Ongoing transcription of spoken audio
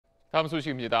다음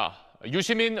소식입니다.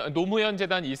 유시민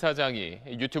노무현재단 이사장이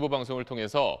유튜브 방송을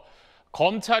통해서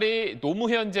검찰이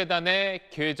노무현재단의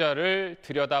계좌를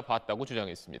들여다봤다고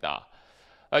주장했습니다.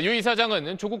 유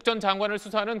이사장은 조국 전 장관을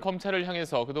수사하는 검찰을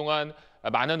향해서 그동안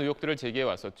많은 의혹들을 제기해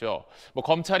왔었죠.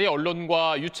 검찰이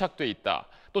언론과 유착돼 있다.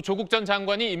 또 조국 전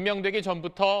장관이 임명되기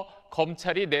전부터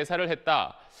검찰이 내사를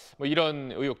했다.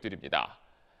 이런 의혹들입니다.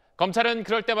 검찰은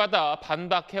그럴 때마다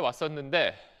반박해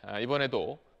왔었는데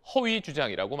이번에도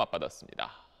허위주장이라고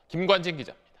맞받았습니다. 김관진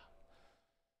기자입니다.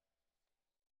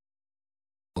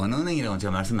 어느 은행이라고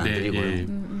제가 말씀 안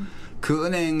드리고요. 그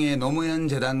은행의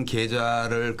노무현재단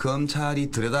계좌를 검찰이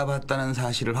들여다봤다는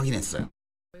사실을 확인했어요.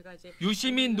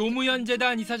 유시민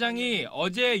노무현재단 이사장이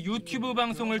어제 유튜브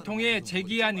방송을 통해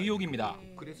제기한 의혹입니다.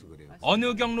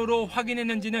 어느 경로로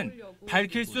확인했는지는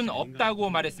밝힐 순 없다고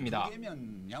말했습니다.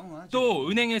 또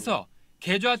은행에서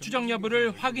계좌 추적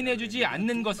여부를 확인해주지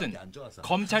않는 것은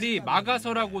검찰이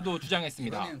막아서라고도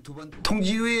주장했습니다.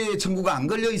 통지 후에 청구가 안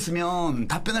걸려 있으면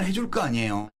답변을 해줄 거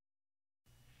아니에요.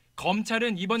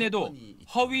 검찰은 이번에도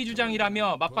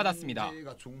허위주장이라며 맞받았습니다.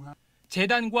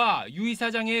 재단과 유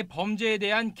이사장의 범죄에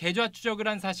대한 계좌 추적을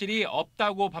한 사실이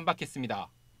없다고 반박했습니다.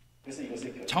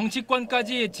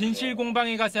 정치권까지 진실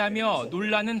공방에 가세하며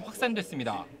논란은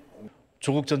확산됐습니다.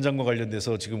 조국 전 장관과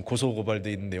관련돼서 지금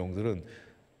고소고발돼 있는 내용들은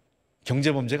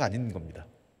경제범죄가 아닌 겁니다.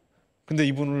 근데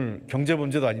이분을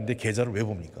경제범죄도 아닌데 계좌를 왜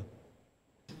봅니까?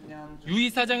 유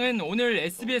이사장은 오늘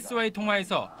SBS와의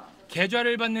통화에서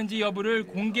계좌를 받는지 여부를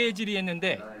공개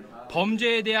질의했는데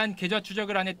범죄에 대한 계좌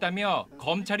추적을 안 했다며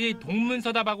검찰이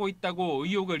동문서답하고 있다고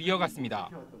의혹을 이어갔습니다.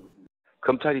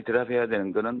 검찰이 대답해야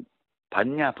되는 거는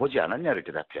봤냐 보지 않았냐를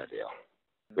대답해야 돼요.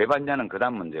 왜 봤냐는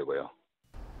그다음 문제고요.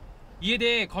 이에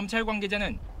대해 검찰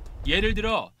관계자는 예를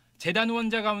들어 재단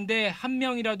후원자 가운데 한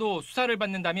명이라도 수사를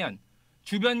받는다면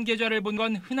주변 계좌를 본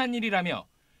건 흔한 일이라며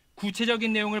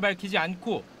구체적인 내용을 밝히지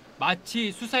않고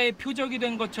마치 수사의 표적이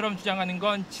된 것처럼 주장하는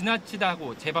건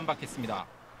지나치다고 재반박했습니다.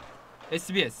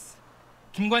 SBS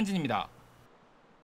김관진입니다.